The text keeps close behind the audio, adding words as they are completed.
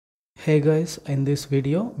Hey guys, in this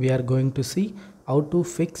video we are going to see how to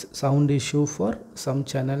fix sound issue for some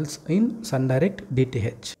channels in SunDirect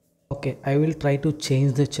DTH. Okay, I will try to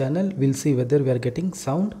change the channel. We'll see whether we are getting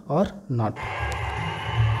sound or not.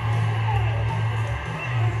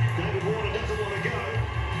 David Warner doesn't want to go,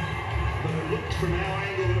 but it looked from our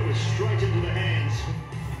angle that it was straight into the hands.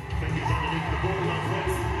 Fingers underneath the ball, no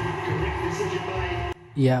problem. Correct decision made.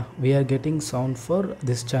 Yeah, we are getting sound for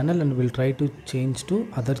this channel and we'll try to change to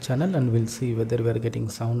other channel and we'll see whether we are getting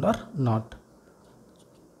sound or not.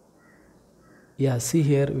 Yeah, see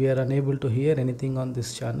here we are unable to hear anything on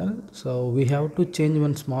this channel, so we have to change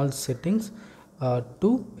one small settings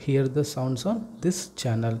to hear the sounds on this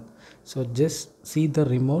channel. So just see the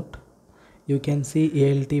remote, you can see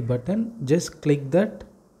ALT button, just click that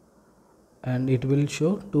and it will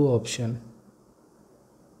show two options.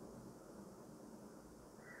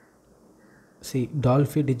 See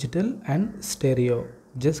Dolby Digital and stereo.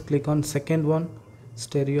 Just click on second one,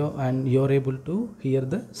 stereo, and you're able to hear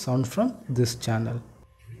the sound from this channel.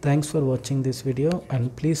 Thanks for watching this video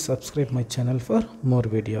and please subscribe my channel for more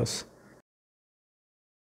videos.